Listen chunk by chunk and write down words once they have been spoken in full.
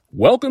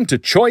Welcome to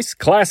Choice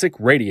Classic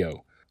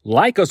Radio.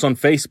 Like us on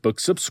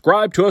Facebook,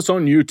 subscribe to us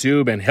on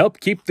YouTube, and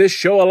help keep this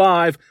show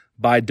alive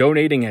by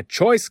donating at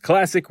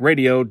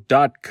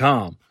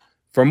choiceclassicradio.com.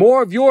 For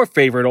more of your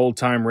favorite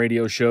old-time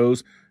radio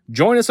shows,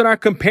 join us on our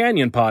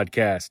companion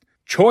podcast,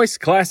 Choice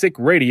Classic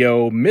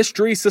Radio,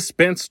 Mystery,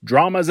 Suspense,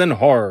 Dramas, and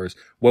Horrors,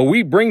 where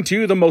we bring to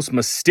you the most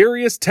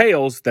mysterious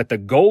tales that the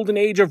golden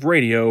age of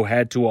radio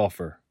had to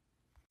offer.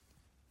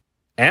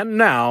 And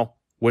now,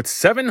 with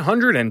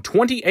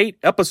 728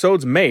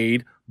 episodes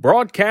made,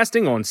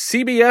 broadcasting on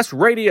CBS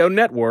Radio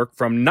Network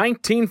from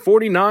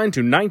 1949 to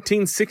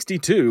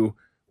 1962,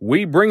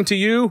 we bring to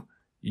you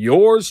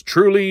yours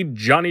truly,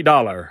 Johnny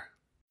Dollar.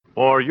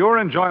 For your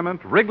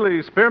enjoyment,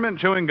 Wrigley Spearmint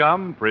Chewing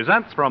Gum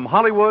presents from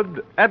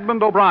Hollywood,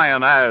 Edmund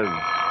O'Brien as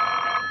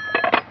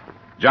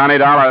Johnny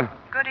Dollar.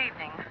 Good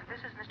evening. This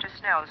is Mr.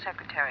 Snell, the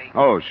secretary.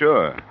 Oh,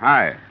 sure.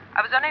 Hi.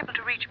 I was unable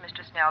to reach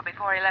Mr. Snell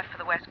before he left for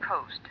the West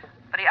Coast,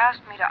 but he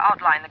asked me to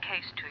outline the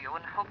case to you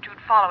and hoped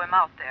you'd follow him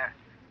out there.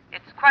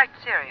 It's quite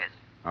serious.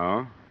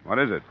 Oh?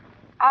 What is it?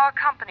 Our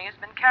company has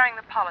been carrying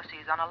the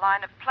policies on a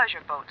line of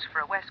pleasure boats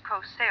for a West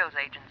Coast sales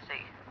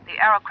agency, the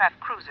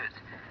Aerocraft Cruisers.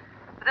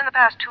 Within the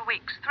past 2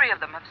 weeks, 3 of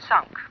them have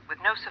sunk,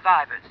 with no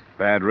survivors.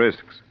 Bad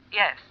risks.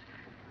 Yes.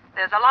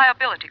 There's a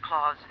liability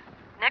clause.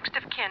 Next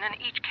of kin in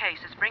each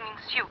case is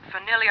bringing suit for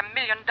nearly $1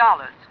 million.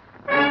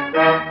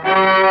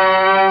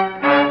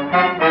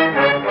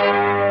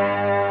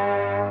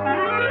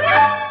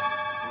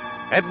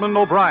 Edmund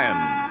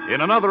O'Brien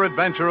in another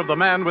adventure of the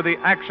man with the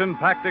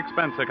action-packed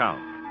expense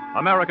account.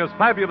 America's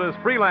fabulous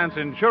freelance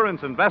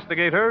insurance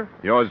investigator.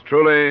 Yours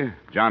truly,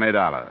 Johnny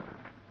Dollar.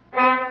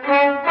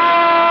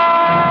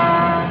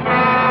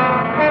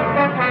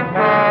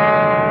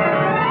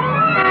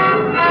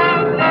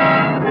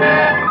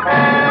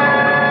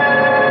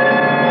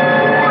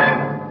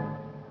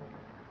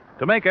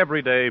 To make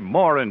every day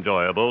more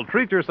enjoyable,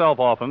 treat yourself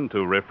often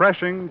to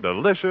refreshing,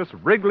 delicious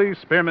Wrigley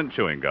Spearmint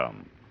Chewing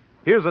Gum.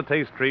 Here's a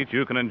taste treat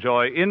you can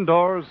enjoy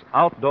indoors,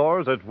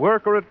 outdoors, at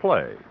work, or at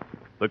play.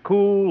 The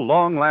cool,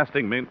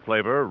 long-lasting mint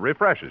flavor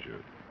refreshes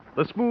you.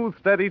 The smooth,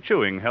 steady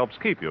chewing helps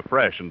keep you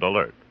fresh and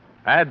alert.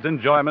 Adds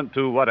enjoyment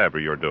to whatever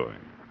you're doing.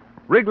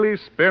 Wrigley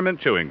Spearmint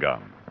Chewing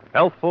Gum.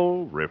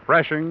 Healthful,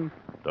 refreshing,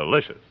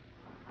 delicious.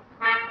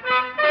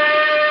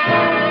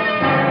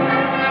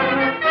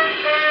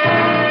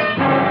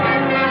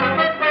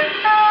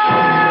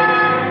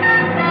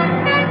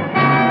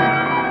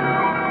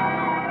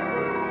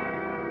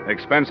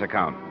 Expense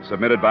account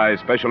submitted by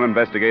Special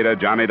Investigator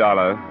Johnny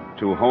Dollar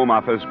to Home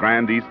Office,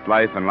 Grand East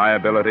Life and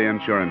Liability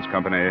Insurance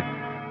Company,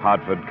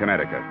 Hartford,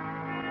 Connecticut.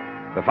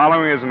 The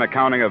following is an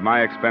accounting of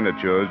my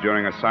expenditures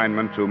during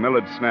assignment to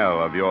Millard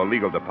Snell of your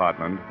legal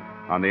department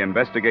on the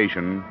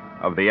investigation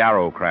of the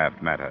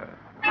Aerocraft matter.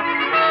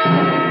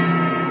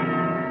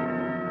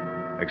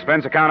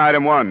 Expense account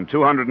item 1,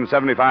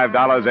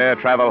 $275 air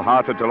travel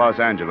Hartford to Los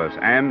Angeles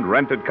and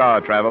rented car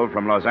travel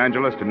from Los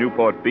Angeles to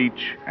Newport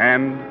Beach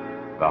and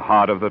the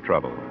heart of the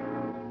trouble.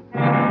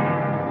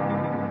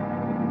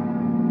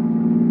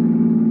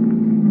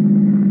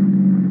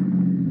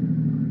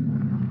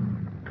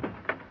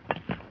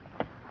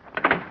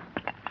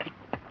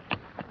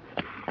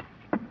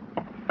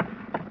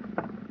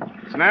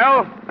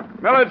 Snell?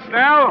 Millard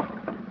Snell?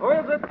 Who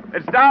is it?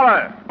 It's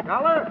Dollar.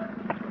 Dollar?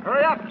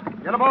 Hurry up.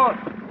 Get aboard.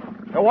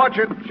 Now watch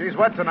it. She's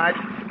wet tonight.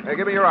 Hey,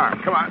 give me your arm.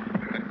 Come on.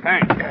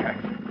 Thanks.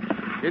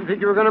 Didn't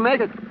think you were going to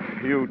make it.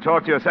 You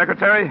talked to your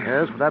secretary?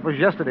 Yes, but that was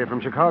yesterday from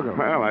Chicago.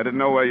 Well, I didn't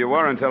know where you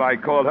were until I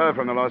called her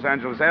from the Los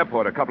Angeles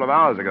airport a couple of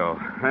hours ago.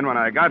 Then when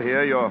I got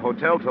here, your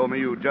hotel told me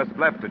you just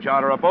left to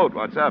charter a boat.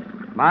 What's up?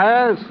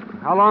 Myers,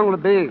 how long will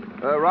it be?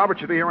 Robert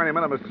should be here any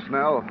minute, Mr.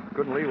 Snell.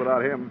 Couldn't leave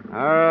without him. All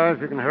right, if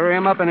you can hurry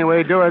him up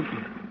anyway, do it.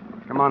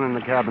 Come on in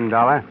the cabin,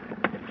 Dollar.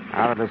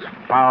 Out of this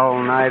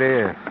foul night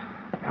air.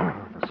 Oh,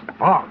 this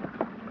fog.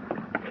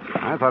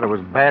 I thought it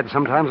was bad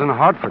sometimes in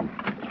Hartford.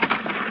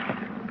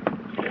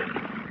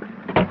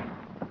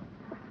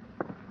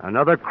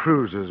 Another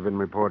cruise has been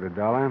reported,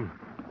 Dollar.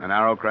 An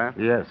Aerocraft?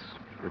 Yes,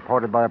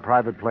 reported by a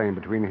private plane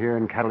between here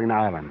and Catalina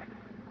Island.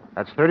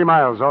 That's 30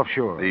 miles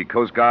offshore. The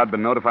Coast Guard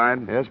been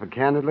notified? Yes, but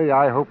candidly,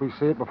 I hope we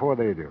see it before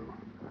they do.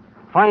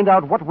 Find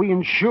out what we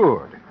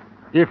insured,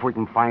 if we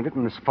can find it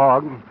in this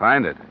fog.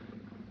 Find it?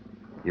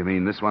 You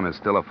mean this one is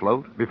still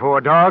afloat? Before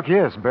dark,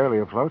 yes, barely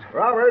afloat.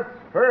 Robert,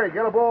 hurry,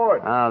 get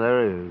aboard. Ah,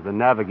 there he is, the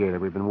navigator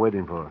we've been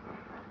waiting for.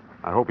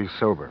 I hope he's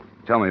sober.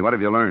 Tell me, what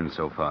have you learned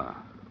so far?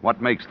 What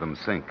makes them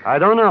sink? I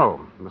don't know.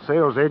 The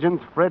sales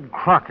agent, Fred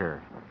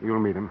Crocker, you'll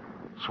meet him,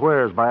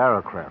 swears by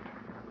Aerocraft.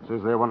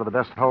 Says they're one of the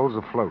best hulls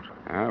afloat.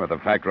 Ah, but the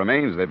fact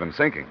remains they've been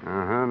sinking.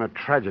 Uh-huh, and a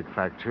tragic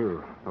fact,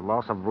 too. The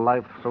loss of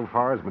life so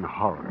far has been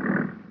horrible.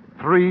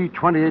 3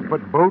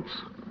 28-foot boats,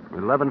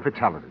 11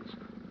 fatalities.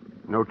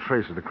 No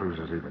trace of the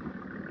cruisers, even.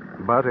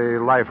 But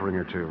a life ring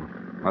or two.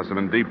 Must have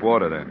been deep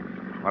water, then.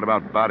 What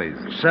about bodies?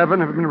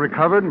 7 have been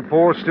recovered and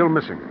 4 still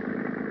missing.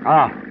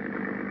 Ah,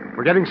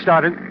 we're getting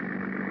started.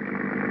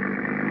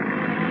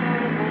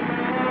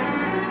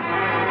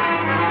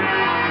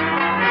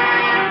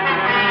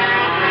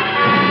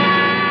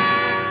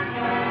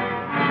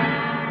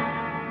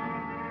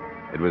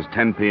 It was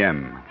 10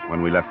 p.m.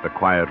 when we left the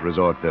quiet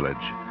resort village,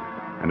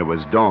 and it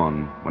was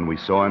dawn when we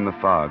saw in the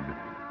fog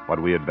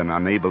what we had been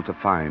unable to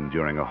find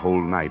during a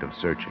whole night of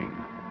searching.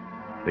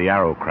 The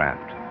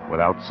Arrowcraft,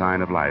 without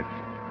sign of life,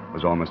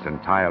 was almost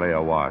entirely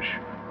awash,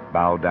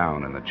 bow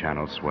down in the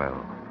channel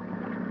swell.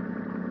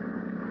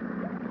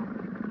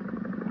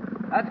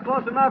 That's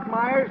close enough,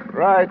 Myers.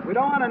 Right. We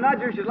don't want to nudge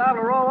her. She's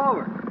liable to roll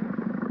over.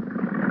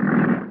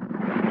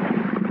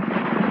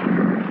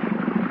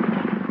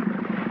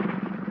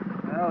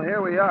 Well,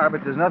 here we are,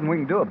 but there's nothing we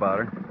can do about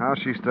her. How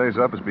she stays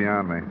up is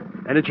beyond me.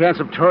 Any chance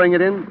of towing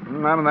it in?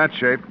 Not in that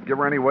shape. Give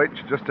her any weight,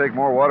 she'll just take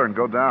more water and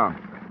go down.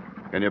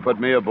 Can you put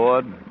me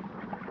aboard?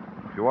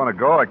 If you want to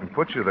go, I can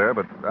put you there,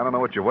 but I don't know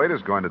what your weight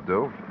is going to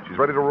do. She's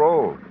ready to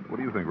roll. What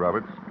do you think,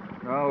 Roberts?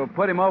 Oh, we'll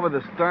put him over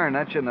the stern.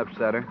 That shouldn't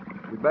upset her.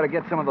 We'd better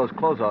get some of those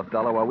clothes off,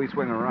 Dollar, while we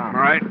swing around.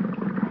 All right.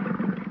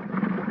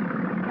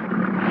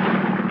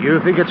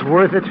 You think it's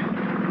worth it?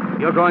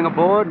 You're going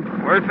aboard?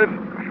 Worth it?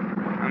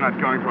 I'm not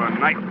going for a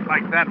night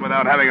like that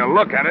without having a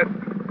look at it.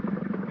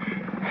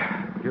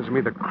 Gives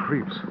me the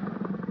creeps.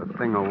 The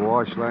thing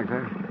awash like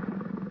that.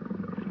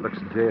 Looks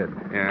dead.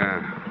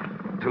 Yeah,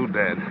 too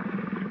dead.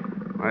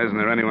 Why isn't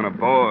there anyone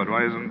aboard?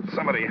 Why isn't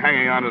somebody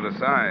hanging onto the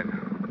side?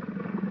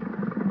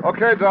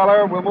 Okay,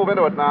 Dollar, we'll move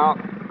into it now.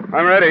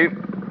 I'm ready.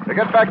 Now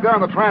get back there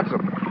on the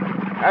transom.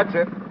 That's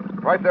it.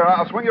 Right there.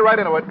 I'll swing you right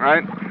into it.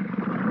 Right.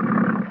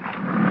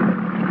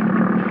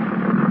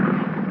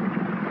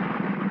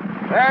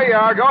 There you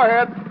are. Go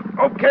ahead.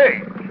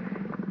 Okay.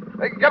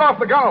 Hey, get off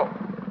the gunwale.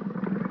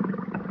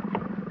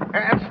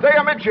 And stay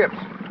amidships.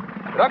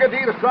 Don't get to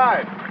either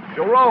side.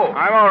 She'll roll.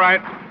 I'm all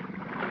right.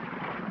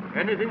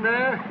 Anything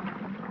there?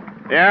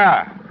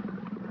 Yeah.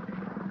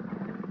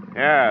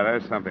 Yeah,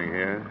 there's something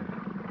here.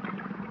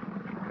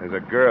 There's a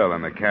girl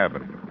in the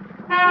cabin.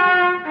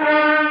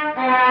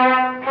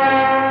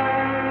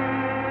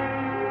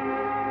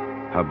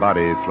 Her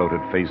body floated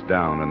face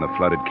down in the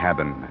flooded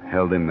cabin,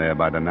 held in there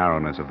by the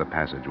narrowness of the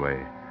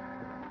passageway.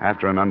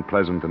 After an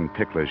unpleasant and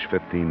ticklish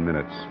 15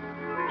 minutes,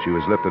 she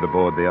was lifted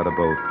aboard the other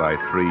boat by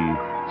 3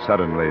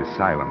 suddenly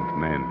silent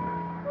men.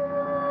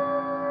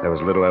 There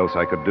was little else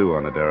I could do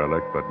on the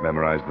derelict but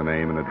memorize the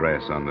name and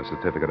address on the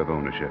certificate of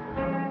ownership.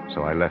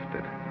 So I left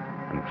it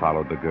and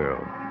followed the girl.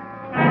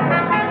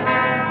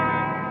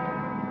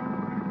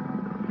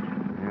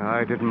 Yeah,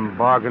 I didn't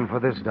bargain for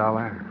this,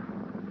 Dollar.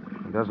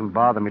 It doesn't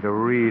bother me to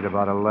read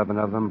about 11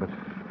 of them, but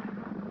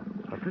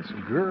this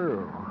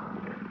girl,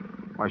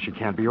 why, she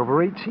can't be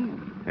over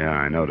 18. Yeah,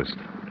 I noticed.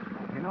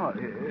 You know,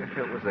 if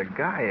it was a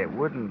guy, it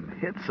wouldn't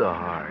hit so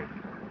hard.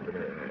 But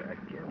a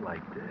kid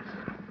like this,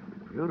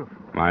 beautiful.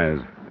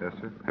 Myers, Yes,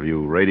 sir? have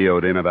you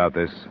radioed in about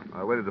this?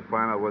 I waited to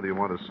find out whether you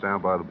want to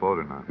stand by the boat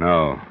or not.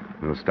 No.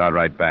 We'll start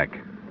right back.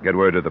 Get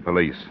word to the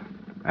police.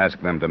 Ask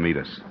them to meet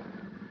us.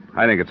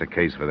 I think it's a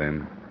case for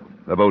them.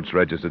 The boat's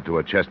registered to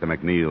a Chester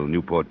McNeil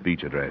Newport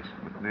Beach address.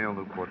 McNeil,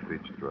 Newport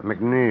Beach address.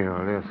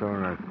 McNeil, yes, all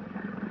right.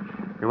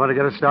 You want to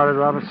get us started,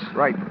 Roberts?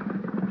 Right.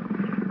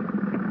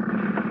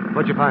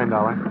 What'd you find,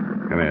 Dollar?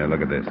 Come here,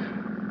 look at this.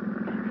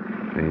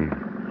 See?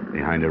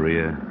 Behind her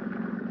ear.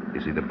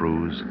 You see the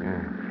bruise?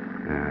 Yeah.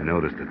 Yeah, I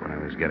noticed it when I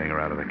was getting her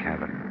out of the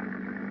cabin.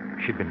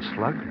 She'd been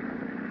slugged?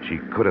 She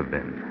could have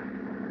been.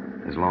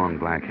 There's long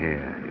black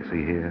hair. You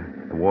see here?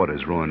 The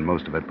water's ruined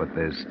most of it, but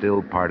there's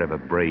still part of a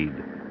braid.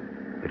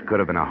 It could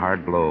have been a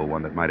hard blow,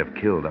 one that might have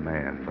killed a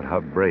man, but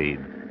her braid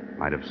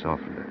might have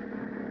softened it.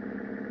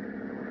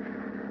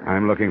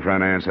 I'm looking for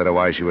an answer to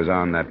why she was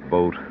on that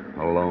boat,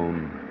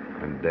 alone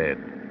and dead.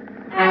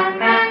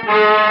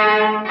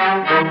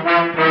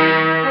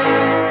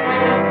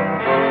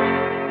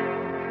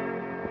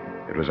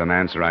 It was an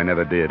answer I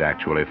never did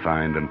actually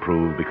find and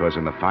prove, because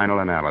in the final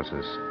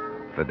analysis,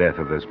 the death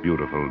of this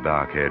beautiful,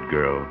 dark-haired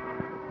girl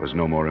was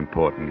no more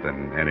important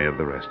than any of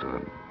the rest of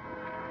them.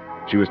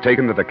 She was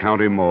taken to the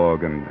county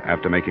morgue, and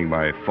after making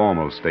my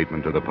formal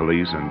statement to the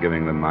police and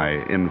giving them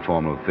my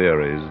informal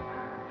theories,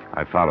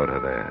 I followed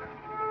her there.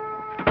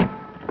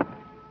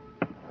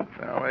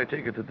 Now, I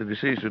take it that the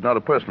deceased is not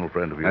a personal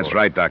friend of yours. That's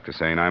right, Dr.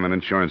 Sane. I'm an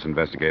insurance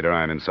investigator.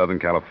 I'm in Southern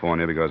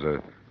California because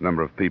a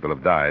number of people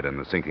have died in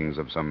the sinkings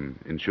of some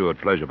insured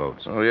pleasure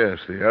boats. Oh, yes,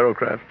 the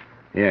Arrowcraft.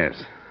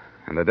 Yes,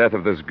 and the death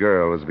of this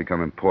girl has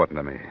become important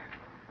to me.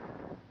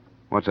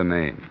 What's her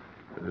name?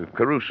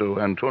 Caruso,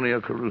 Antonia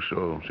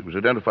Caruso. She was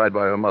identified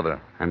by her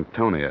mother.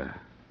 Antonia.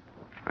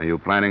 Are you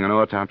planning an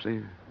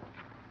autopsy?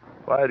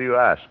 Why do you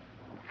ask?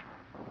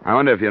 I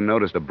wonder if you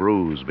noticed a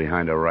bruise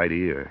behind her right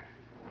ear.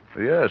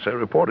 Yes, I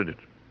reported it.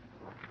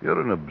 You're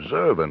an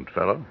observant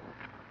fellow.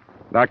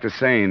 Dr.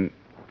 Sane,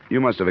 you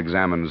must have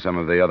examined some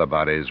of the other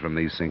bodies from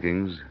these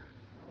sinkings.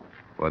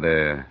 Were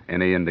there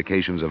any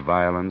indications of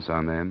violence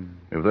on them?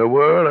 If there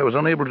were, I was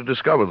unable to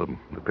discover them.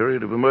 The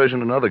period of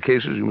immersion in other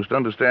cases, you must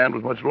understand,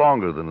 was much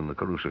longer than in the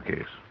Caruso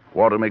case.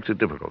 Water makes it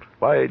difficult.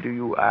 Why do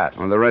you ask?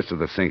 On the rest of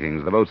the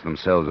sinkings, the boats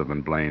themselves have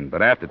been blamed.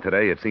 But after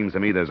today, it seems to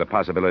me there's a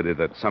possibility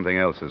that something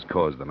else has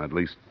caused them, at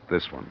least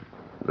this one.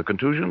 The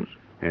contusions?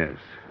 Yes.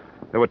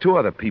 There were 2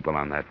 other people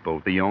on that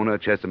boat, the owner,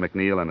 Chester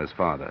McNeil, and his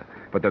father.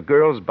 But the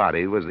girl's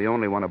body was the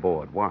only one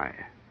aboard. Why?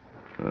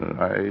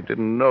 I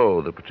didn't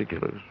know the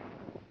particulars.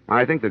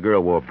 I think the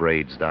girl wore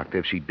braids, Doctor.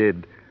 If she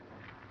did,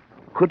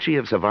 could she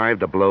have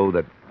survived a blow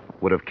that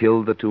would have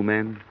killed the two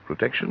men?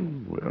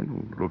 Protection? Well,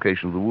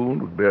 location of the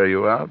wound would bear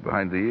you out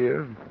behind the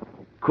ear.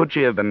 Could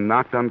she have been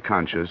knocked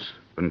unconscious,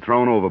 been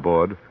thrown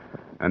overboard,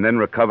 and then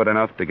recovered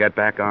enough to get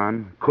back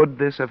on? Could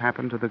this have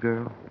happened to the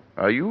girl?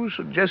 Are you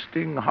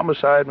suggesting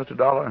homicide, Mr.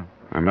 Dollar?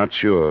 I'm not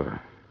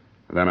sure.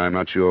 Then I'm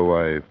not sure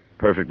why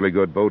perfectly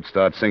good boats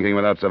start sinking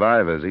without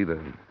survivors,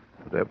 either.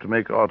 They have to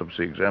make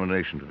autopsy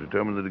examination to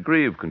determine the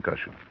degree of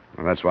concussion.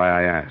 Well, that's why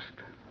I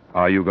asked.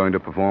 Are you going to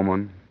perform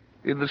one?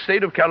 In the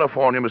state of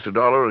California, Mr.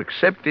 Dollar,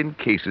 except in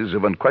cases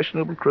of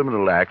unquestionable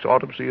criminal acts,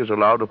 autopsy is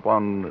allowed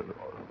upon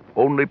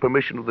only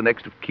permission of the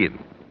next of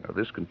kin. Now,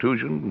 this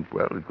contusion,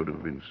 well, it could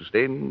have been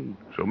sustained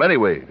so many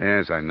ways.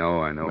 Yes, I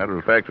know. Matter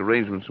of fact,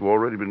 arrangements have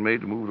already been made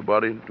to move the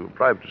body to a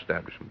private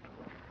establishment.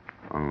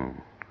 Oh.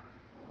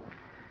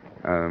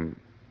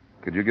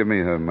 Could you give me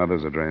her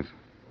mother's address?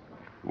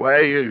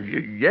 Why,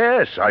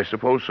 yes, I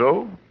suppose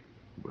so.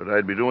 But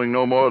I'd be doing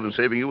no more than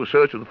saving you a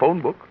search of the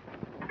phone book.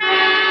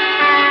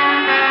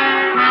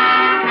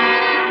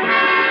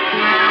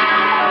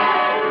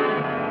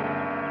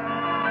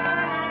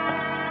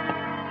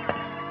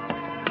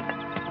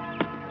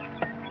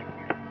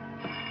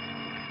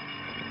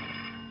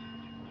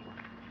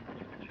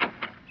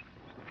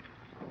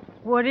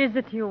 What is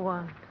it you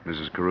want?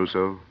 Mrs.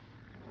 Caruso,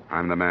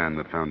 I'm the man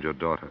that found your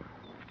daughter.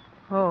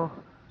 Oh.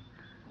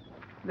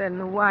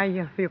 Then why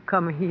have you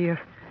come here?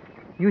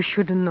 You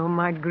shouldn't know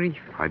my grief.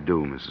 I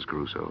do, Mrs.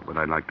 Caruso, but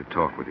I'd like to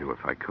talk with you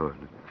if I could.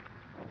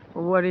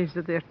 What is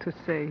there to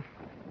say?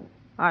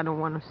 I don't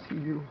want to see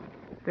you.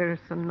 There is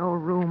no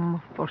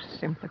room for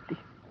sympathy.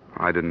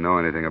 I didn't know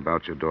anything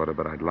about your daughter,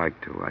 but I'd like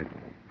to.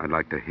 I'd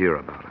like to hear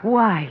about her.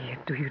 Why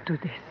do you do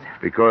this?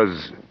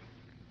 Because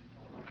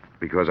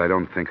I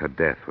don't think her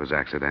death was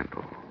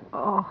accidental.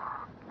 Oh,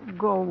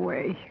 go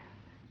away.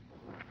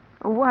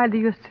 Why do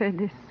you say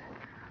this?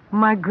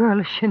 My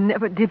girl, she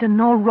never did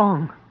no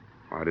wrong.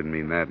 I didn't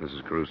mean that,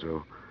 Mrs.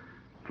 Caruso.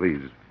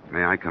 Please,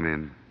 may I come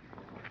in?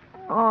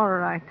 All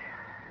right.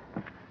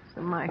 It's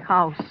my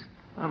house.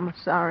 I'm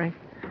sorry.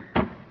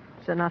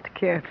 It's not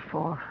cared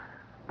for.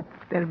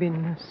 There have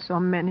been so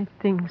many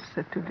things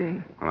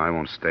today. Well, I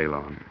won't stay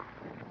long.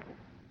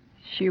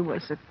 She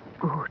was a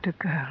good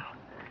girl.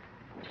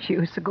 She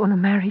was going to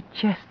marry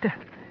Chester.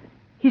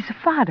 His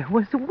father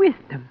was with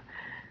them.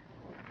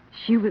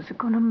 She was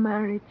going to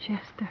marry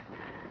Chester.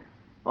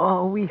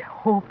 Oh, we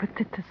hoped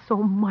it so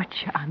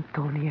much,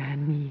 Antonia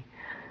and me,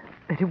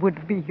 that it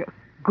would be a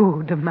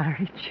good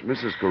marriage.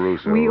 Mrs.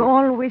 Caruso. We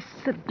always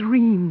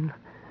dreamed.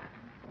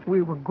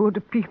 We were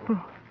good people,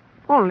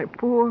 only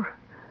poor.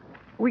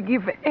 We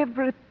give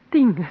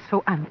everything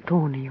so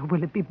Antonia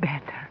will be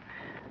better.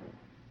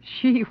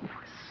 She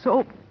was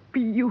so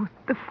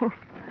beautiful.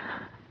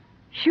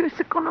 She was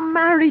going to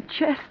marry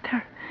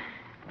Chester.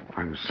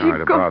 I'm sorry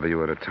to bother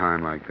you at a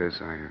time like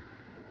this.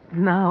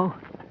 Now,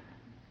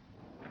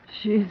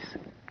 she's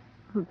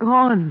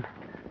gone.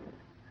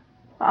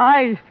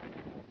 I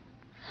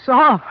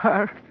saw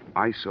her.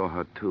 I saw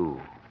her, too.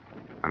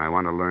 And I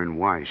want to learn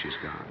why she's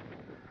gone.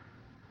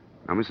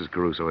 Now, Mrs.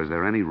 Caruso, is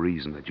there any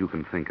reason that you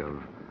can think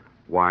of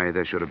why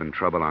there should have been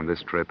trouble on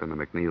this trip in the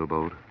McNeil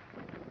boat?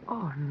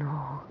 Oh,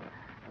 no.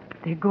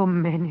 They go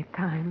many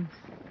times.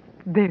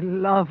 They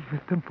love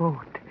the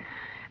boat.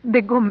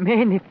 They go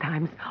many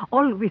times,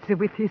 always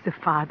with his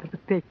father to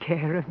take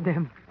care of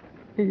them.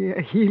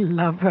 He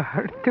loved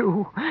her,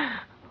 too.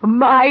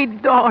 My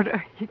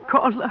daughter, he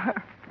called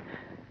her.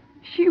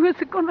 She was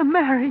going to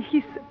marry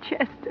his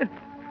Chester.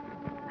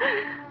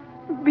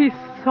 Be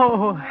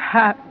so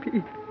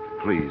happy.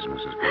 Please,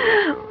 Mrs.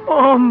 Caruso.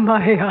 Oh,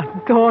 my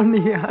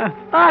Antonia.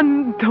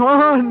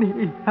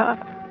 Antonia.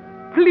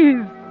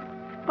 Please,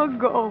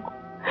 go.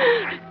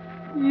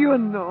 You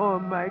know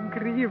my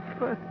grief.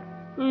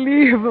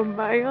 Leave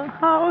my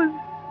house.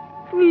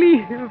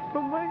 Leave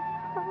my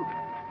house.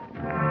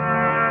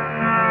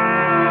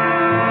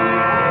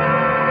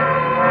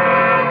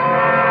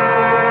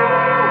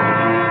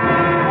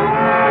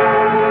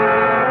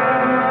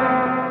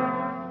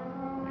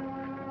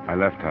 I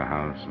left her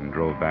house and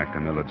drove back to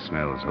Millard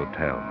Snell's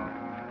hotel.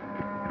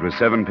 It was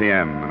 7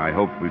 p.m., and I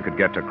hoped we could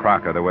get to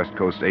Crocker, the West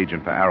Coast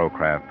agent for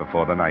Arrowcraft,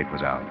 before the night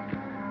was out.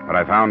 But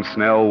I found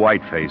Snell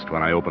white-faced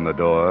when I opened the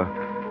door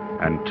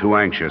and too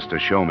anxious to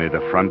show me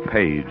the front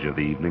page of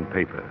the evening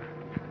paper.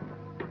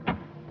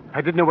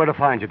 I didn't know where to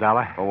find you,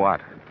 Dollar. For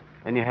what?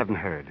 And you haven't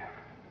heard.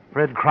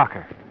 Fred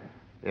Crocker,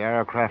 the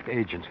Arrowcraft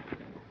agent.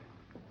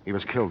 He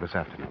was killed this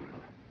afternoon.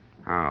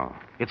 How?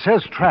 It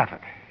says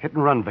traffic,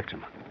 hit-and-run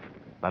victim.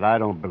 But I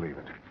don't believe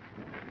it.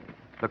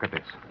 Look at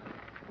this.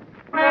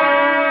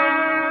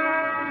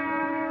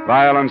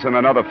 Violence in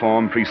another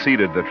form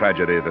preceded the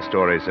tragedy, the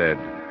story said.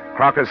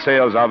 Crocker's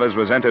sales office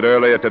was entered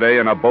earlier today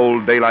in a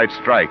bold daylight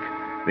strike.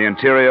 The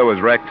interior was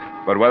wrecked,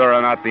 but whether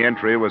or not the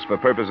entry was for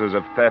purposes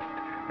of theft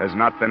has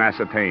not been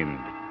ascertained.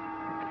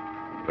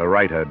 The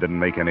writer didn't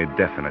make any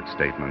definite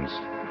statements,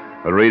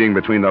 But reading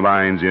between the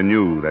lines, you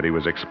knew that he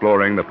was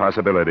exploring the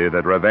possibility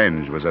that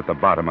revenge was at the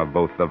bottom of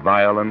both the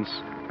violence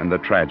and the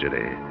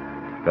tragedy.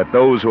 That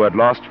those who had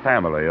lost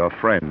family or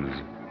friends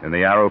in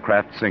the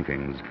Arrowcraft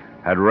sinkings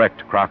had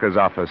wrecked Crocker's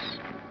office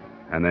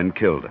and then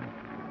killed him.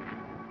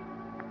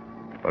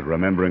 But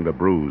remembering the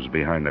bruise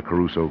behind the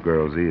Caruso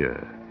girl's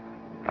ear,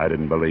 I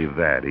didn't believe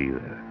that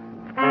either.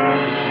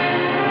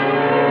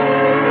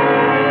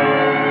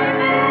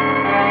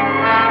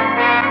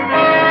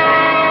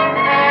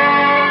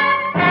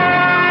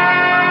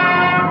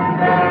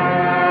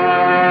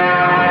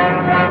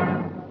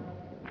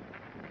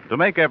 To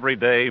make every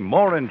day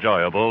more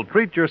enjoyable,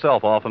 treat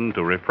yourself often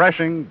to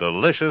refreshing,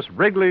 delicious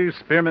Wrigley's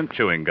Spearmint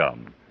Chewing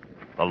Gum.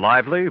 The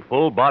lively,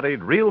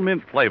 full-bodied real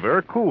mint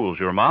flavor cools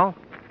your mouth,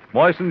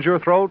 moistens your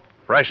throat,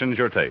 freshens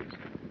your taste.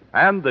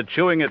 And the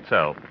chewing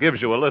itself gives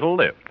you a little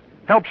lift,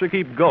 helps you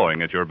keep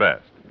going at your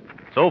best.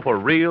 So for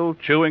real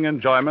chewing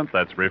enjoyment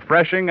that's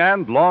refreshing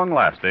and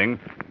long-lasting,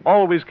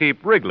 always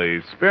keep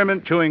Wrigley's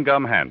Spearmint Chewing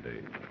Gum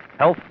handy.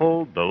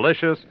 Healthful,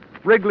 delicious,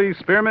 Wrigley's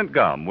Spearmint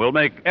Gum will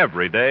make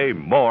every day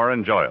more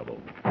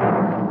enjoyable.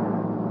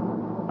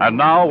 And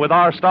now, with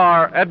our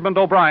star, Edmund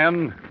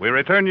O'Brien, we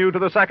return you to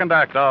the second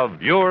act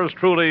of Yours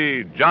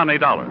Truly, Johnny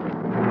Dollar.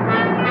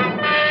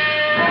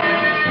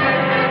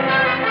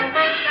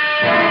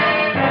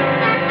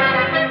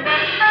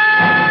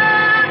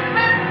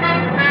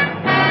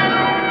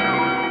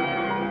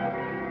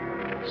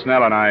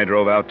 Snell and I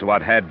drove out to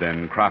what had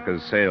been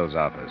Crocker's sales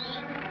office.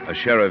 A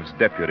sheriff's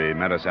deputy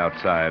met us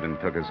outside and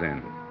took us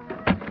in.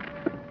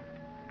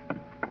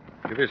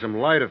 Give you some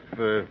light if...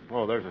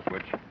 Oh, there's a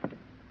switch.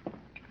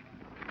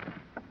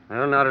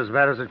 Well, not as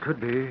bad as it could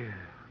be.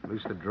 At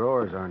least the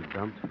drawers aren't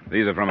dumped.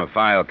 These are from a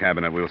file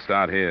cabinet. We'll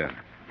start here.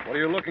 What are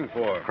you looking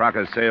for?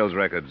 Crocker's sales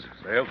records.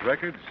 Sales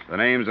records? The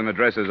names and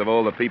addresses of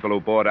all the people who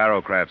bought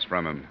Arrowcrafts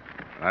from him.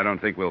 I don't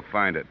think we'll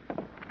find it.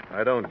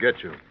 I don't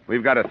get you.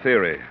 We've got a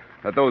theory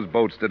that those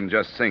boats didn't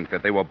just sink,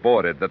 that they were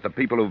boarded, that the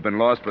people who've been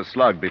lost were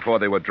slugged before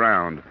they were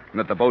drowned, and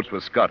that the boats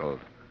were scuttled.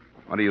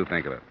 What do you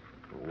think of it?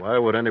 Why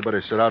would anybody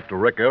set out to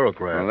wreck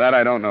Arrowcraft? Well, that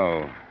I don't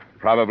know.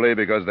 Probably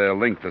because they're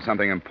linked to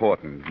something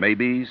important.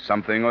 Maybe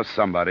something or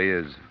somebody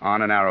is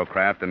on an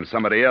Arrowcraft and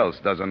somebody else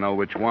doesn't know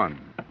which one.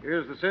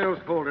 Here's the sales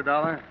folder,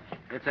 Dollar.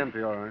 It's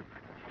empty, all right.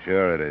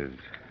 Sure it is.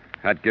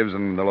 That gives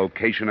them the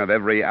location of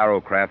every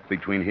Arrowcraft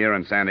between here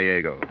and San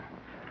Diego.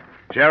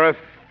 Sheriff,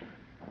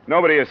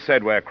 nobody has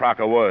said where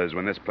Crocker was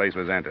when this place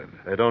was entered.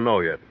 They don't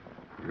know yet.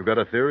 You got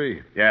a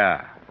theory?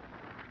 Yeah,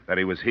 that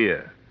he was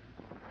here.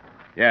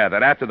 Yeah,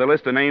 that after the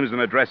list of names and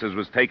addresses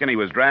was taken, he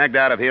was dragged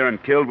out of here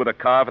and killed with a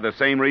car for the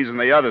same reason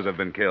the others have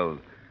been killed.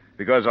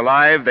 Because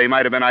alive, they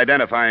might have been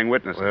identifying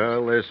witnesses.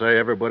 Well, they say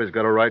everybody's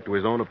got a right to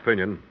his own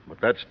opinion, but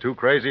that's too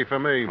crazy for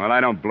me. Well, I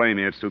don't blame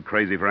you. It's too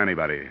crazy for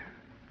anybody.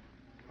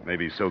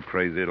 Maybe so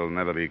crazy it'll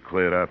never be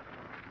cleared up.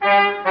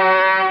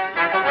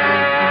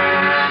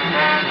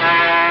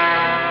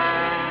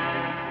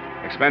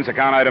 Expense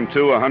account item 2,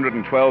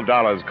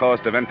 $112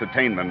 cost of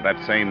entertainment that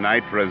same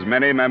night for as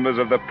many members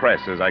of the press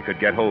as I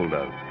could get hold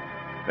of.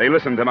 They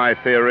listened to my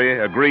theory,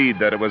 agreed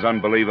that it was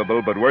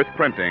unbelievable, but worth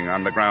printing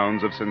on the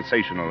grounds of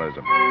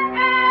sensationalism.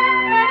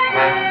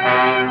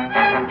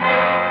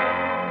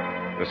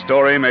 The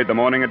story made the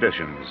morning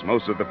editions,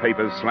 most of the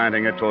papers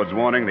slanting it towards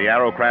warning the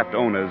Arrowcraft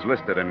owners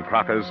listed in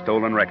Crocker's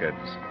stolen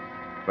records.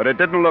 But it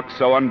didn't look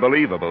so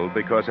unbelievable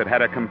because it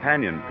had a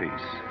companion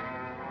piece.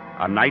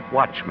 A night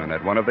watchman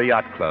at one of the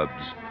yacht clubs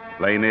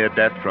lay near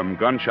death from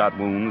gunshot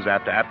wounds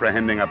after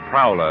apprehending a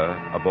prowler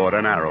aboard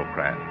an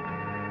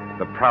Arrowcraft.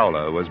 The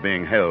prowler was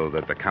being held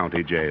at the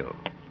county jail.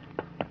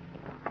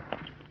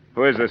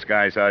 Who is this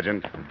guy,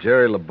 Sergeant?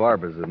 Jerry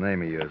LaBarber's the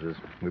name he uses.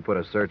 We put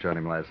a search on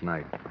him last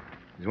night.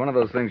 He's one of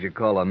those things you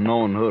call a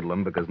known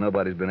hoodlum because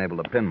nobody's been able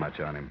to pin much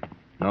on him.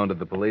 Known to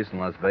the police in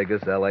Las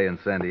Vegas, L.A., and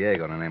San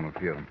Diego, to name a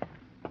few.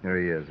 Here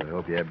he is. I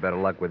hope you had better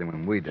luck with him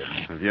than we did.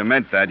 If you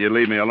meant that, you'd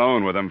leave me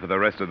alone with him for the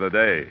rest of the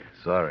day.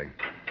 Sorry.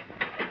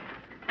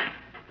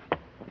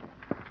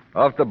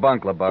 Off the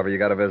bunk, LaBarber. You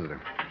got a visitor.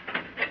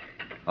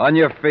 On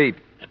your feet.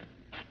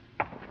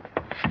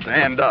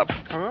 Stand up.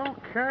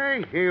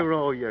 Okay,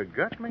 hero, you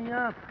got me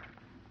up.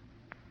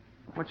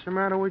 What's the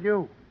matter with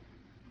you?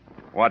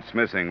 What's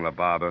missing,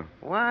 LaBarber?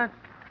 What?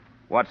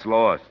 What's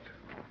lost?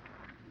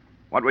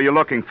 What were you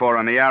looking for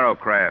on the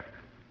Arrowcraft?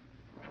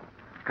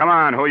 Come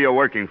on, who are you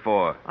working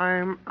for?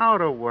 I'm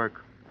out of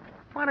work.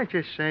 Why don't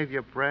you save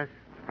your breath?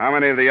 How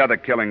many of the other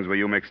killings were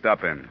you mixed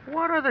up in?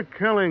 What are the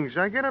killings?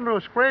 I get into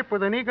a scrape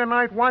with an eager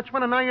night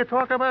watchman, and now you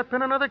talk about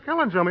pinning other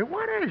killings on me.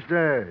 What is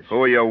this?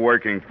 Who are you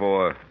working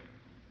for?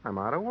 I'm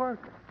out of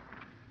work.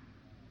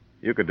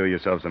 You could do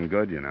yourself some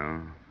good, you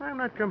know. I'm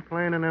not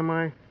complaining, am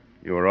I?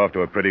 You were off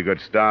to a pretty good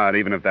start.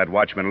 Even if that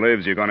watchman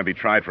lives, you're going to be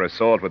tried for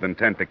assault with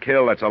intent to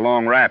kill. That's a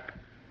long rap.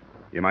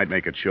 You might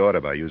make it shorter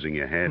by using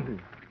your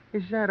head.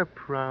 Is that a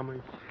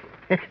promise?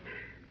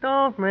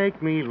 Don't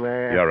make me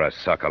laugh. You're a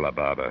sucker,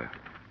 LaBarber.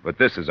 But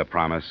this is a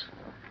promise.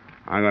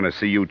 I'm going to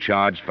see you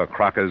charged for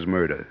Crocker's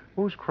murder.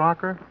 Who's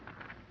Crocker?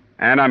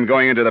 And I'm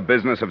going into the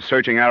business of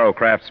searching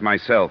Arrowcrafts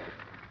myself.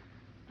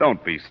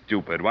 Don't be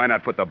stupid. Why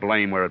not put the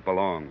blame where it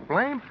belongs?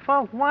 Blame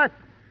for what?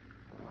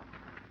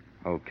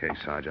 Okay,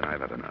 Sergeant,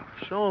 I've had enough.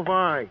 So have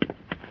I.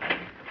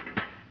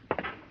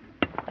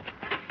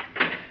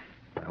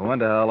 I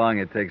wonder how long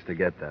it takes to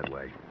get that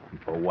way. And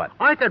for what?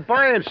 I could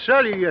buy and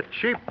sell you, you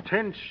cheap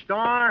tin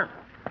star.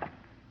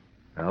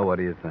 Well, what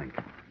do you think?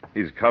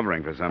 He's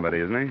covering for somebody,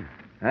 isn't he?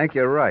 Hank,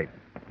 you're right.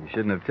 You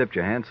shouldn't have tipped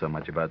your hand so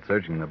much about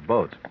searching the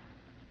boats.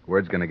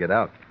 Word's going to get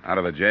out. Out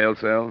of a jail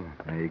cell?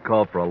 He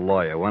called for a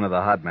lawyer, one of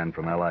the hot men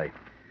from L.A.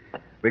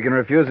 We can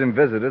refuse him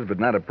visitors, but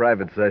not a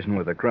private session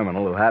with a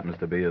criminal who happens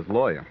to be his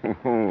lawyer.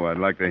 Oh, I'd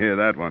like to hear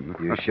that one.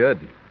 You should.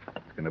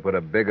 It's going to put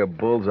a bigger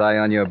bullseye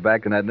on your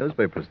back than that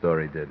newspaper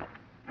story did.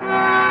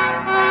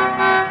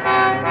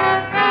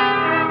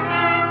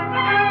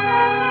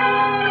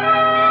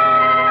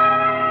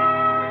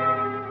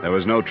 There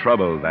was no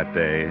trouble that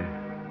day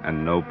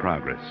and no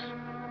progress.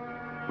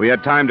 We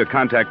had time to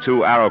contact 2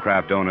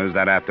 Arrowcraft owners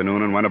that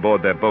afternoon and went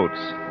aboard their boats.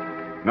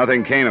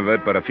 Nothing came of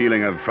it but a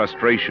feeling of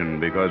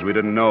frustration because we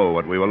didn't know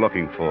what we were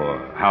looking for,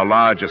 how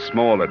large or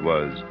small it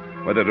was,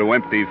 whether to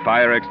empty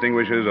fire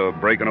extinguishers or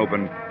break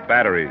open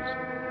batteries.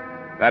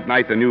 That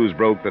night the news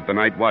broke that the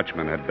night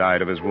watchman had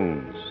died of his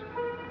wounds.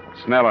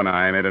 Snell and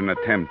I made an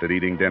attempt at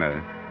eating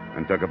dinner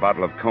and took a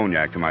bottle of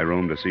cognac to my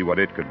room to see what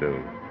it could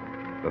do.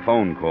 The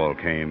phone call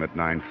came at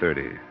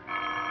 9:30.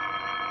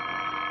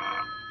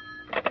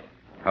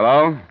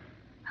 Hello?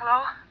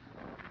 Hello?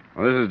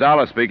 Well, this is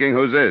Dollar speaking.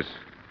 Who's this?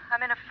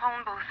 I'm in a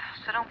phone booth,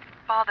 so don't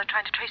bother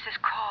trying to trace this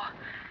call.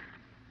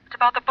 It's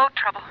about the boat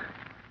trouble.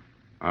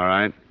 All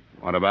right.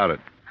 What about it?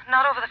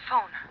 Not over the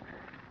phone.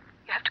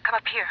 You have to come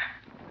up here.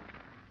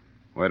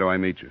 Where do I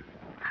meet you?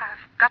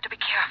 I've got to be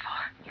careful.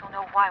 You'll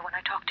know why when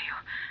I talk to you.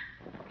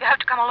 You have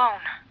to come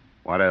alone.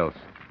 What else?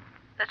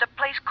 There's a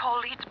place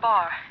called Leeds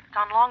Bar. It's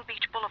on Long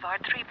Beach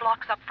Boulevard, 3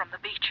 blocks up from the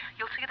beach.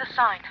 You'll see the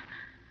sign.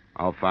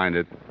 I'll find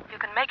it. You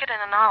can make it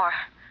in an hour.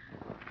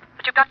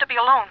 But you've got to be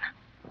alone.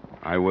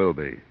 I will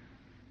be.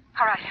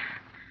 All right.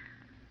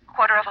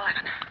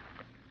 11:15.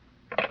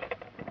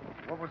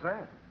 What was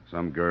that?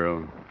 Some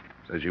girl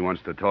says she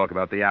wants to talk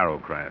about the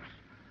Arrowcrafts.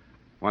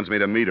 Wants me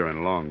to meet her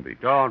in Long Beach.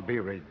 Don't be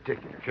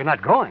ridiculous. You're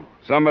not going.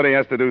 Somebody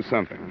has to do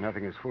something.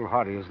 Nothing as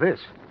foolhardy as this.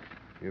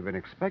 You've been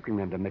expecting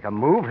them to make a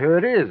move. Here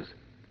it is.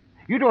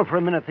 You don't for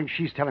a minute think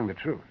she's telling the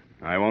truth.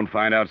 I won't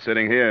find out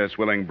sitting here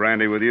swilling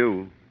brandy with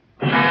you.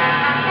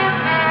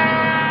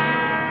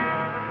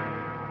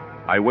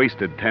 I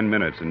wasted 10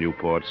 minutes in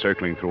Newport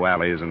circling through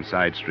alleys and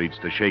side streets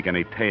to shake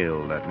any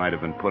tail that might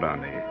have been put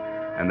on me.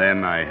 And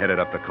then I headed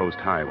up the coast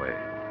highway.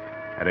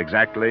 At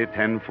exactly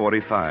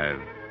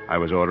 10:45, I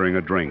was ordering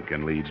a drink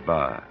in Leeds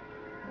Bar.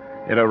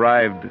 It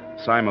arrived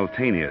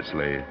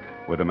simultaneously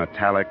with a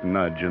metallic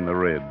nudge in the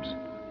ribs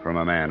from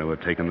a man who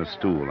had taken the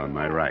stool on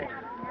my right.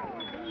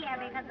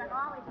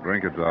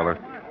 Drink it, Dollar.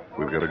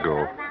 We've got to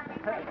go.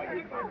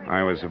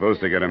 I was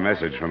supposed to get a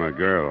message from a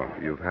girl.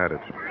 You've had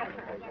it.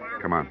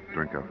 Come on,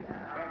 drink up.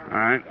 All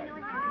right.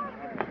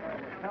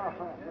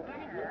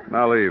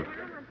 Now leave.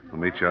 I'll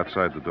meet you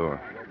outside the door.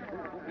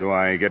 Do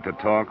I get to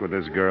talk with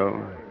this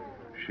girl?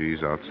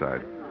 She's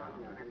outside.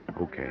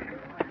 Okay.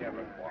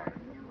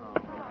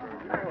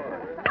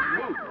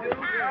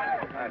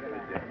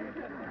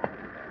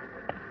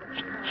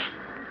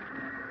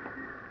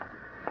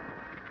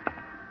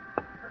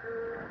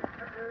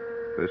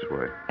 This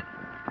way.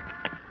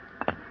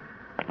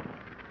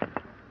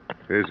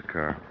 Here's a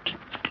car.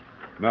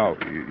 No,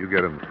 you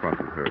get in the front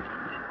with her.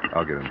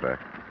 I'll get in back.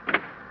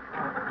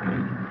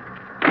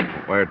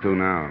 Where to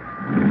now?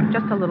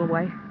 Just a little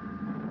way.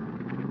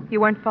 You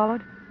weren't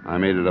followed? I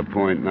made it a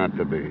point not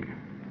to be.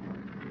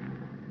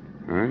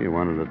 Huh? You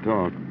wanted to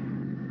talk.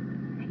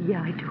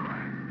 Yeah, I do.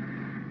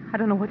 I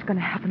don't know what's going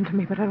to happen to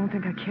me, but I don't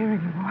think I care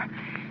anymore.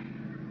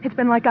 It's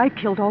been like I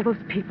killed all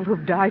those people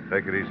who've died.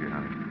 Take it easy,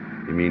 honey.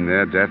 You mean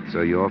their deaths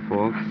are your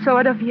fault?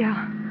 Sort of,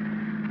 yeah.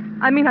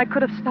 I mean, I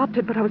could have stopped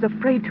it, but I was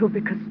afraid to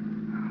because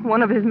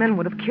one of his men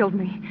would have killed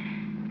me.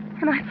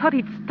 And I thought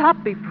he'd stop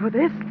me for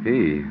this.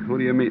 He? Who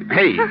do you mean?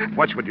 Hey,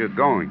 watch what you're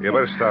going. You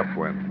better stop,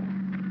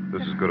 Gwen.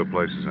 This is as good a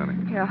place as any.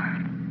 Yeah.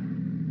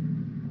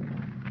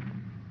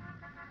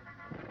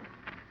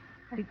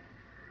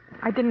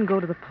 I didn't go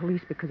to the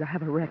police because I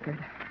have a record.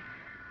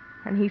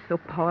 And he's so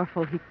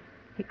powerful,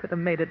 he could have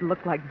made it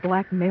look like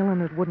blackmail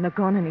and it wouldn't have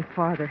gone any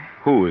farther.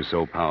 Who is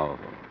so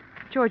powerful?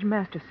 George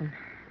Masterson.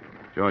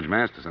 George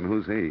Masterson?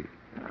 Who's he?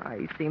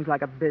 He seems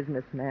like a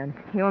businessman.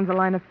 He owns a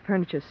line of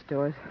furniture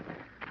stores.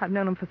 I've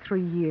known him for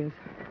 3 years.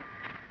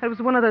 It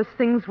was one of those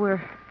things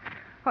where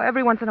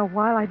every once in a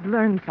while I'd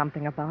learn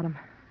something about him.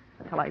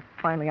 Until I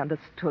finally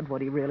understood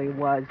what he really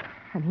was.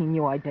 And he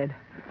knew I did.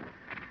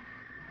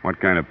 What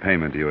kind of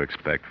payment do you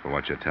expect for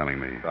what you're telling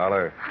me?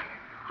 Dollar.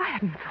 I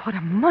hadn't thought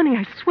of money.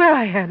 I swear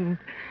I hadn't.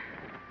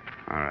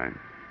 All right.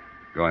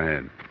 Go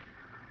ahead.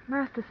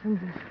 Masterson's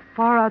as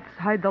far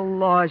outside the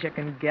law as you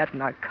can get.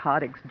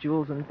 Narcotics,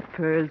 jewels and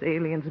furs,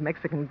 aliens,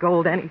 Mexican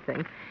gold,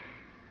 anything.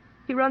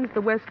 He runs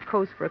the West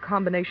Coast for a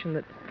combination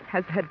that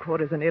has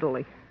headquarters in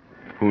Italy.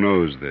 Who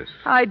knows this?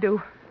 I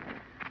do.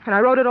 And I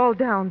wrote it all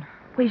down.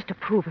 Ways to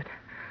prove it.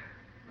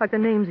 Like the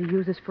names he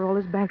uses for all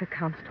his bank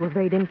accounts to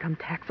evade income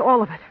tax.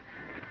 All of it.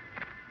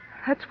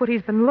 That's what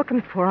he's been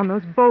looking for on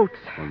those boats.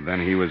 Well,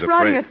 then he was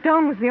Writing afraid. it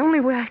down was the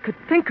only way I could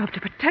think of to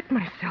protect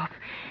myself.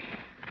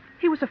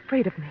 He was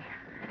afraid of me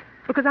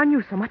because I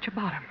knew so much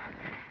about him.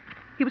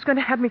 He was going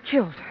to have me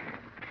killed.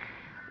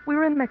 We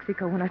were in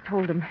Mexico when I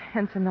told him,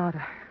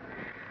 Ensenada.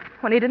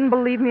 When he didn't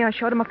believe me, I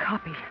showed him a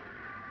copy.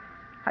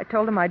 I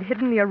told him I'd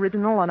hidden the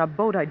original on a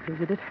boat I'd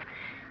visited,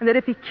 and that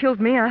if he killed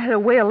me, I had a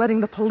way of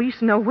letting the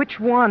police know which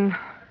one.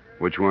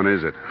 Which one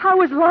is it? I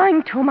was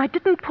lying to him. I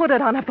didn't put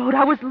it on a boat.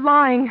 I was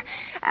lying.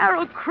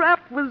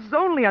 Arrowcraft was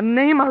only a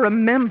name I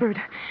remembered.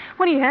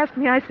 When he asked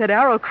me, I said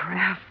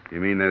Arrowcraft.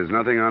 You mean there's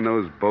nothing on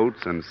those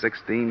boats and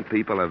 16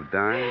 people have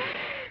died?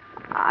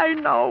 I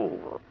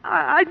know.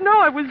 I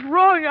know I was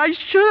wrong. I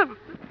should have.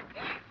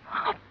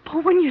 Oh,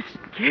 but when you're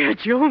scared,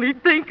 you only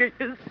think of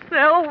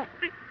yourself.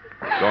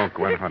 Don't,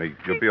 Gwen, honey.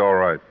 You'll be all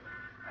right.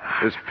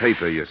 This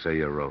paper you say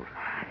you wrote,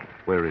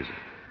 where is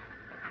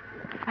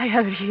it? I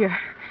have it here.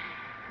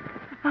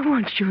 I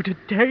want you to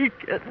take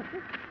it.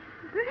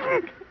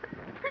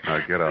 Now,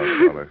 get out,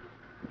 Dollar.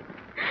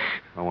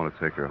 I want to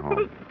take her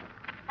home.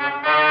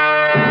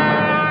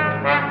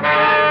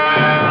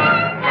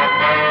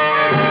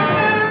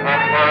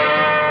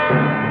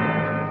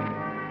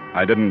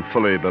 I didn't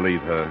fully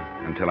believe her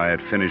until I had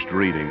finished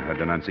reading her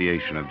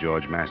denunciation of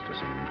George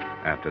Masterson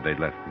after they'd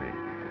left me.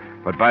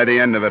 But by the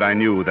end of it, I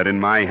knew that in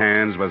my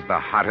hands was the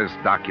hottest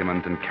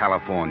document in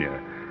California.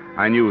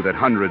 I knew that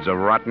hundreds of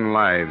rotten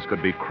lives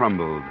could be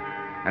crumbled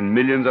and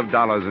millions of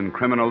dollars in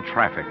criminal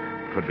traffic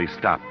could be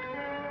stopped.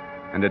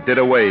 And it did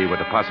away with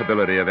the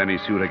possibility of any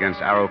suit against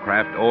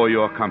Arrowcraft or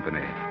your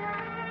company.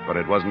 But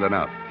it wasn't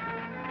enough.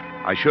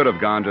 I should have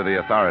gone to the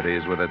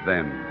authorities with it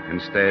then.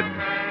 Instead,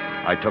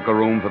 I took a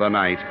room for the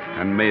night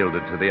and mailed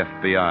it to the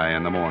FBI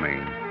in the morning.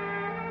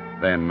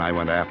 Then I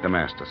went after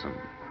Masterson.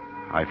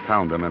 I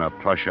found him in a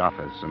plush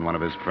office in one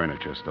of his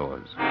furniture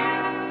stores.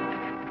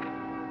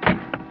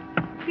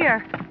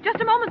 Here. Just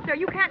a moment, sir.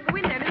 You can't go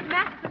in there. Miss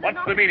Masterson. What's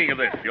the meaning of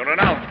this? You're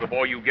announced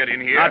before you get in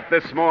here. Not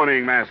this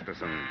morning,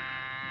 Masterson.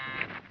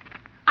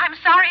 I'm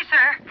sorry,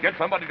 sir. Get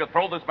somebody to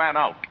throw this man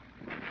out.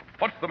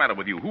 What's the matter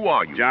with you? Who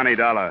are you? Johnny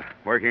Dollar,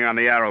 working on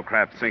the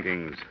Arrowcraft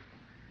sinkings.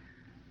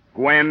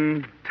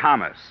 Gwen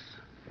Thomas.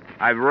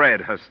 I've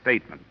read her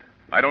statement.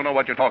 I don't know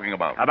what you're talking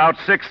about. About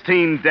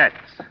 16 deaths.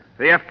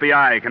 The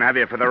FBI can have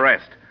you for the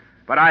rest.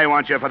 But I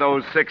want you for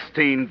those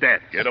 16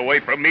 deaths. Get away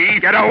from me.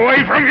 Get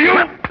away from you!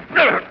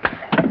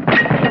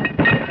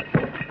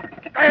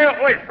 Stay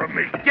away from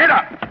me. Get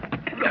up!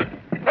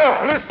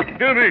 Listen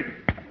to me.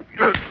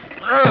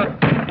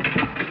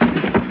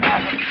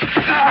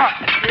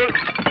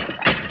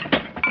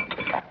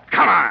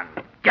 Come on,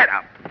 get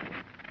up.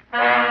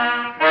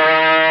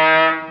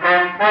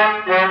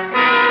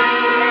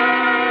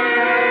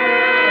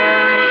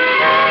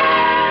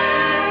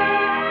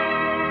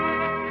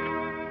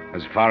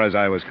 As far as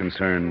I was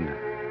concerned,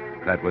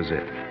 that was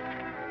it.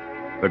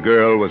 The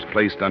girl was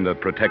placed under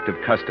protective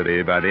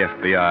custody by the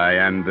FBI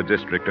and the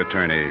district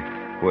attorney,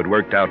 who had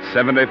worked out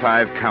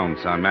 75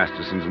 counts on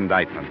Masterson's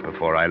indictment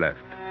before I left.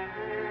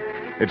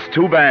 It's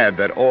too bad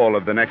that all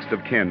of the next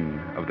of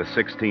kin of the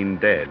 16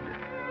 dead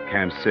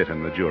can't sit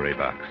in the jury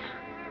box.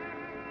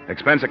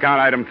 Expense account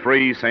item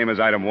 3, same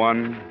as item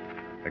 1.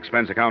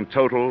 Expense account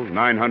total,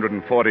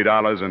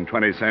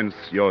 $940.20.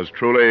 Yours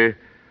truly,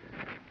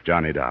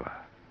 Johnny Dollar.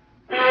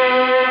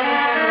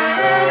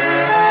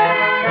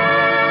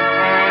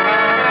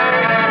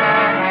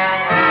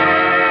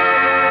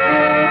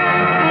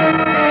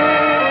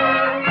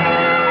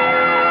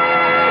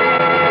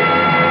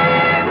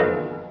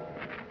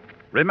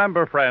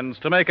 Remember, friends,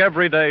 to make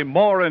every day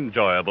more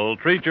enjoyable,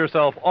 treat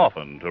yourself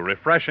often to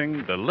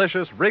refreshing,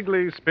 delicious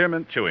Wrigley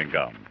Spearmint Chewing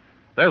Gum.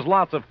 There's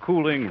lots of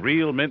cooling,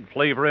 real mint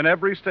flavor in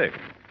every stick.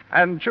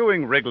 And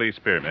chewing Wrigley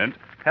Spearmint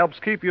helps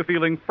keep you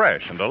feeling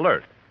fresh and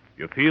alert.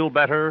 You feel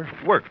better,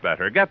 work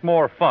better, get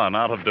more fun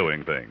out of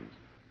doing things.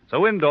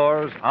 So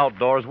indoors,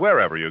 outdoors,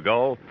 wherever you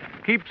go,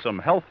 keep some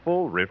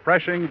healthful,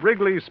 refreshing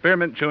Wrigley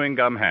Spearmint Chewing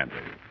Gum handy.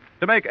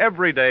 To make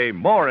every day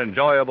more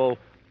enjoyable,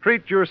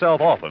 treat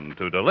yourself often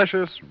to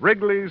delicious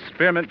Wrigley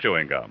Spearmint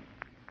Chewing Gum.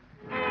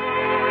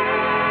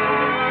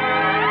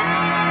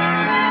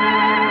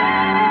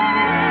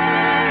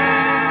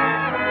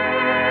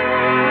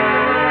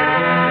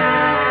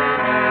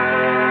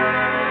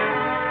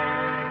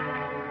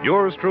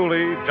 Yours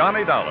truly,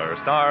 Johnny Dollar,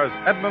 stars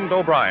Edmund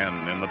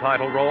O'Brien in the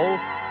title role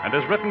and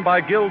is written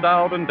by Gil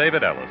Dowd and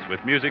David Ellis,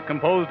 with music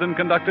composed and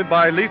conducted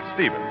by Leith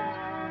Stevens.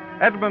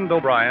 Edmund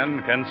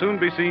O'Brien can soon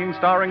be seen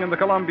starring in the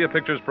Columbia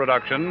Pictures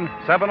production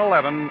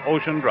 711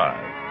 Ocean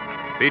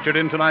Drive. Featured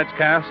in tonight's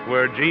cast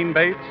were Gene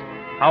Bates,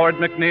 Howard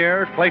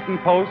McNear, Clayton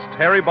Post,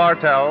 Harry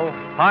Bartell,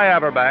 Hy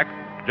Averback,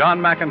 John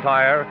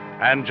McIntyre,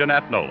 and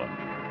Jeanette Nolan.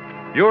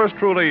 Yours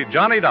truly,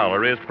 Johnny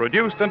Dollar, is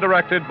produced and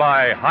directed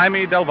by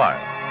Jaime Del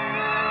Valle.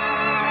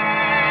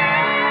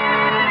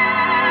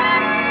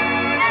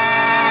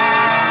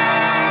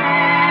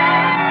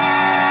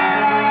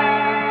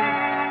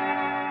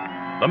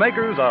 The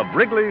makers of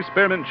Wrigley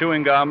Spearmint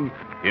Chewing Gum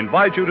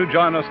invite you to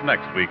join us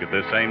next week at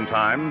this same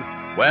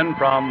time when,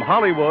 from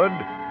Hollywood,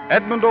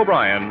 Edmund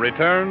O'Brien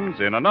returns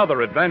in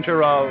another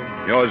adventure of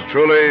Yours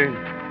truly,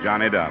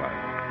 Johnny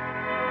Dollar.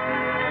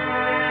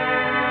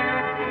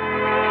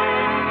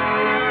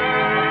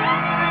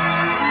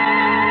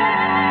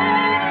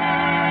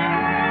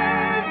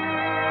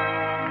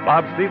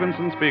 Bob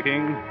Stevenson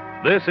speaking.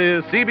 This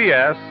is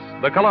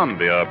CBS, the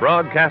Columbia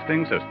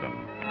Broadcasting System.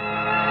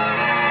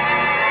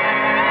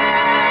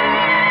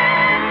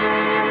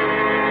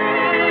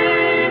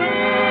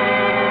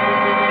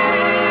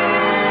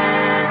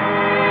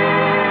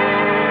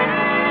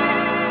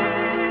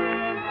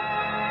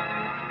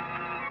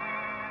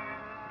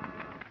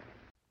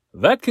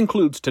 That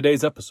concludes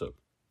today's episode.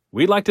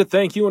 We'd like to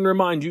thank you and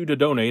remind you to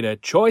donate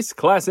at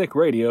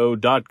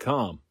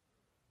choiceclassicradio.com.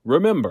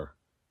 Remember,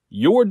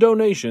 your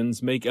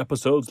donations make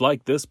episodes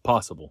like this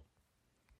possible.